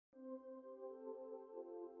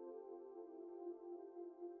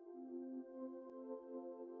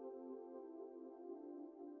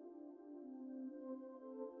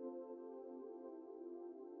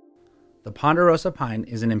The Ponderosa pine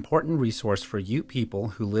is an important resource for Ute people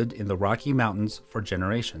who lived in the Rocky Mountains for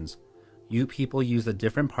generations. Ute people use the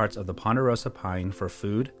different parts of the Ponderosa pine for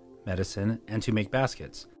food, medicine, and to make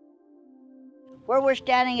baskets. Where we're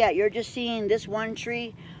standing at, you're just seeing this one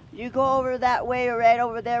tree. You go over that way or right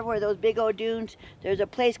over there where those big old dunes, there's a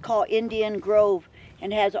place called Indian Grove,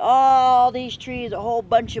 and it has all these trees, a whole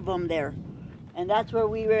bunch of them there. And that's where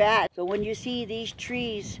we were at. So when you see these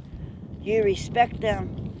trees, you respect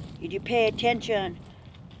them. You pay attention,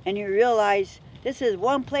 and you realize this is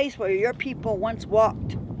one place where your people once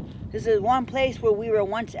walked. This is one place where we were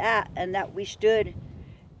once at, and that we stood,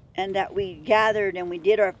 and that we gathered, and we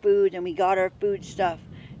did our food, and we got our food stuff,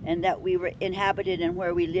 and that we were inhabited and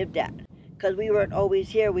where we lived at. Because we weren't always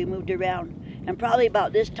here, we moved around. And probably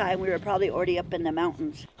about this time, we were probably already up in the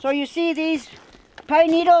mountains. So you see these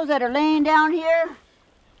pine needles that are laying down here?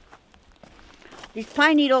 These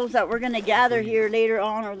pine needles that we're going to gather here later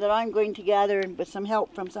on, or that I'm going to gather with some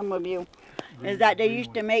help from some of you, is that they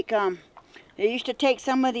used to make, they used to take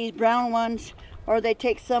some of these brown ones, or they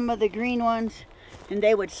take some of the green ones, and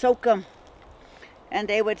they would soak them. And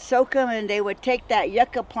they would soak them, and they would take that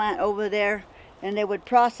yucca plant over there, and they would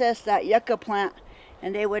process that yucca plant,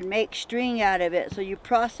 and they would make string out of it. So you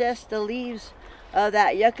process the leaves of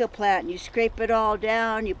that yucca plant, and you scrape it all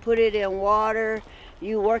down, you put it in water,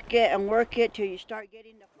 you work it till you start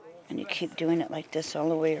getting the fiber. And you keep doing it like this all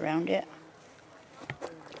the way around it.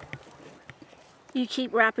 You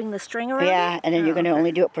keep wrapping the string around Yeah, it? and then you're going to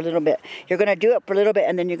only do it for a little bit. You're going to do it for a little bit,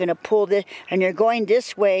 and then you're going to pull this, and you're going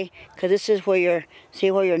this way, because this is where your, see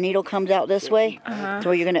where your needle comes out this way? So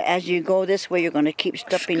you're going to, as you go this way, you're going to keep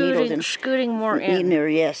stuffing needles and scooting more in. There,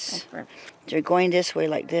 yes. So you're going this way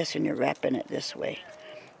like this, and you're wrapping it this way.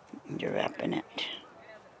 You're wrapping it.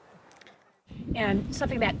 And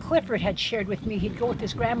something that Clifford had shared with me, he'd go with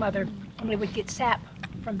his grandmother and they would get sap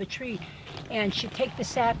from the tree, and she'd take the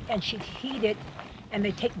sap and she'd heat it, and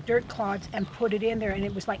they'd take dirt clods and put it in there, and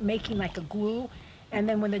it was like making like a glue. And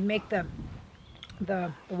then when they'd make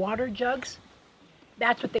the water jugs,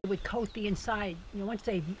 that's what they would coat the inside. You know, once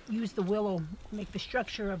they used the willow, make the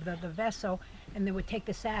structure of the vessel, and they would take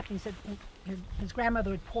the sap, and he said his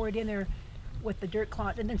grandmother would pour it in there with the dirt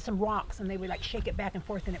clods and then some rocks, and they would like shake it back and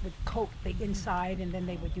forth, and it would coat the inside, and then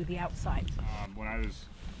they would do the outside. When I was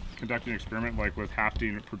conducting an experiment like with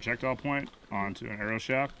hafting a projectile point onto an arrow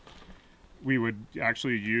shaft, we would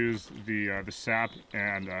actually use the sap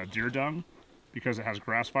and deer dung, because it has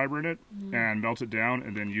grass fiber in it, and melt it down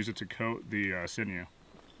and then use it to coat the sinew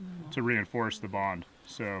to reinforce the bond.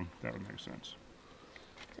 So that would make sense.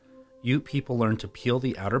 Ute people learned to peel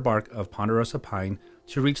the outer bark of Ponderosa pine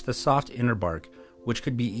to reach the soft inner bark, which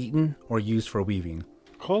could be eaten or used for weaving.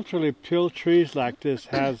 Culturally, peeled trees like this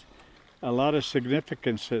has a lot of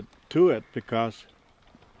significance to it, because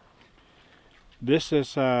this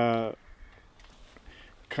is kind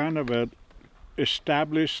of an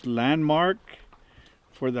established landmark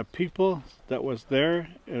for the people that was there,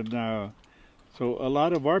 and so a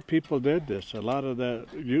lot of our people did this. A lot of the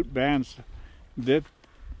Ute bands did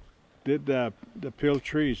the peeled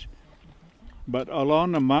trees. But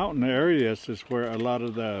along the mountain areas is where a lot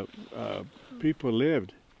of the people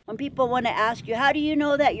lived. When people want to ask you, how do you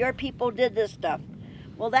know that your people did this stuff?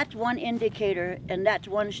 Well, that's one indicator, and that's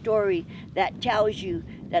one story that tells you,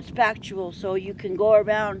 that's factual, so you can go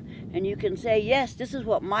around and you can say, yes, this is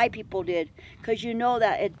what my people did, because you know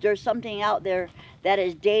that there's something out there that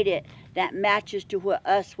is dated that matches to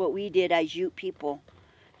what we did as Ute people.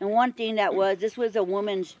 And one thing that was, this was a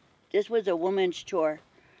woman's chore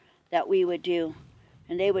that we would do,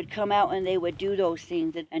 and they would come out and they would do those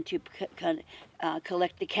things, and to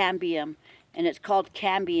collect the cambium, and it's called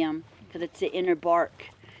cambium because it's the inner bark.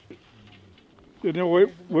 You know, we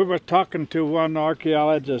were talking to one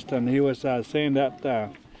archaeologist, and he was saying that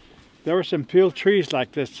there were some peeled trees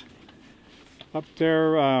like this up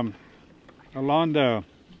there along the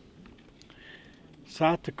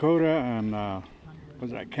South Dakota and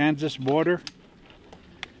was that Kansas border.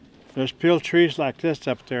 There's peeled trees like this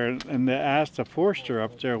up there, and they asked the forester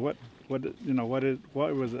up there what was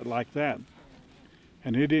it like that,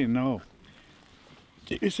 and he didn't know.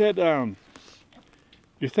 He said,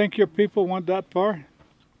 "You think your people went that far?"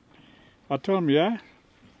 I told him, "Yeah.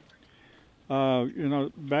 You know,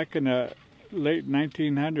 back in the late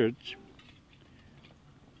 1900s,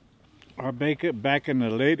 or back in the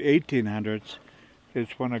late 1800s, is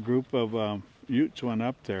when a group of Utes went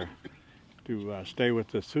up there to stay with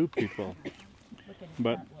the Sioux people,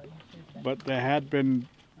 but they had been,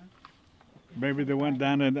 maybe they went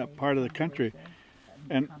down in that part of the country,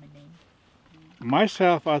 and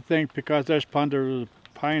myself, I think, because there's Ponderosa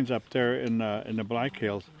Pines up there in the Black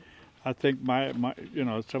Hills, I think my you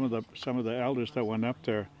know, some of the elders that went up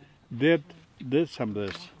there did some of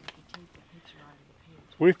this.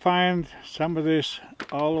 We find some of this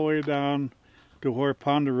all the way down to where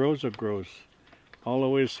Ponderosa grows, all the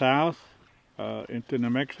way south into New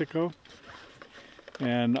Mexico,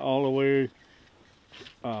 and all the way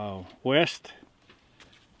west.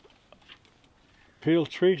 Peel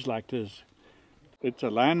trees like this. It's a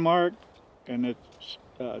landmark, and it's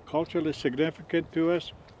culturally significant to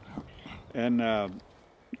us. And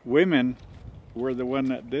women were the one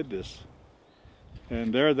that did this,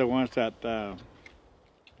 and they're the ones that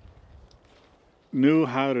knew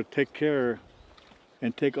how to take care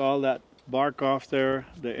and take all that bark off there,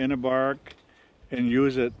 the inner bark, and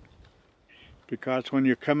use it. Because when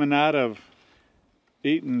you're coming out of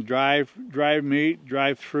eating dry meat,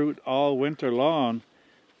 dry fruit all winter long,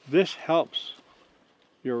 this helps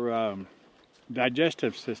your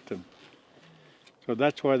digestive system. So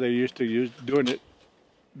that's why they used to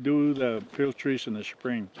do the peel trees in the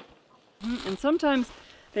spring. And sometimes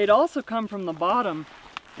they'd also come from the bottom,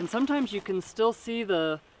 and sometimes you can still see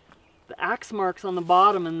the axe marks on the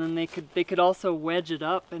bottom, and then they could also wedge it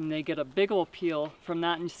up and they get a big old peel from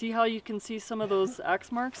that. And you see how you can see some of those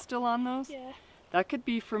axe marks still on those? Yeah. That could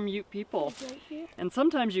be from Ute people. Right here. And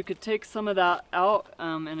sometimes you could take some of that out,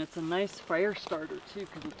 and it's a nice fire starter too,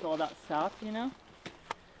 because it's all that sap, you know?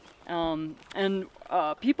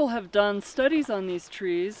 People have done studies on these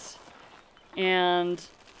trees, and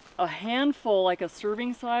a handful, like a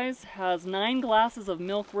serving size, has 9 glasses of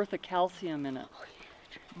milk worth of calcium in it.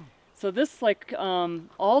 So this, like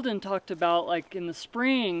Alden talked about, like in the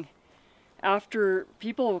spring, after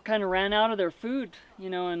people kind of ran out of their food, you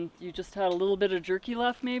know, and you just had a little bit of jerky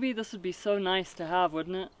left maybe, this would be so nice to have,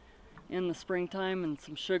 wouldn't it? In the springtime, and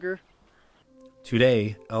some sugar.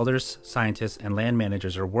 Today, elders, scientists, and land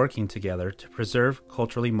managers are working together to preserve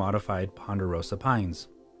culturally modified Ponderosa pines.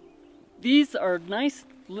 These are nice,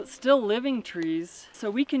 still living trees, so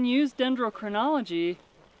we can use dendrochronology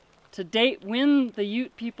to date when the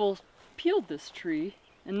Ute people peeled this tree,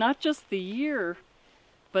 and not just the year,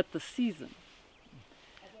 but the season,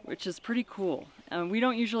 which is pretty cool. And we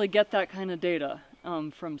don't usually get that kind of data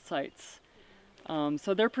from sites.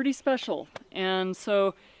 So they're pretty special. And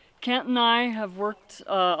so Kent and I have worked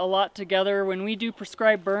a lot together. When we do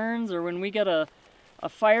prescribed burns, or when we get a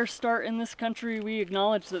fire start in this country, we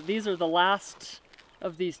acknowledge that these are the last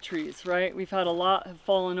of these trees, right? We've had a lot have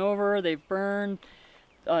fallen over, they've burned,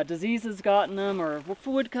 disease has gotten them, or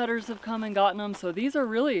woodcutters have come and gotten them. So these are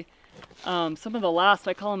really some of the last.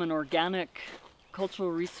 I call them an organic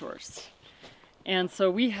cultural resource. And so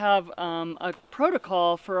we have a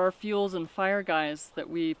protocol for our fuels and fire guys that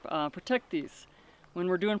we protect these. When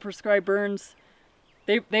we're doing prescribed burns,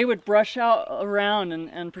 they would brush out around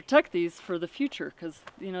and protect these for the future, because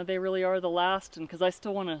you know they really are the last, and because I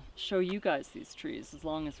still want to show you guys these trees as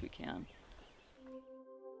long as we can.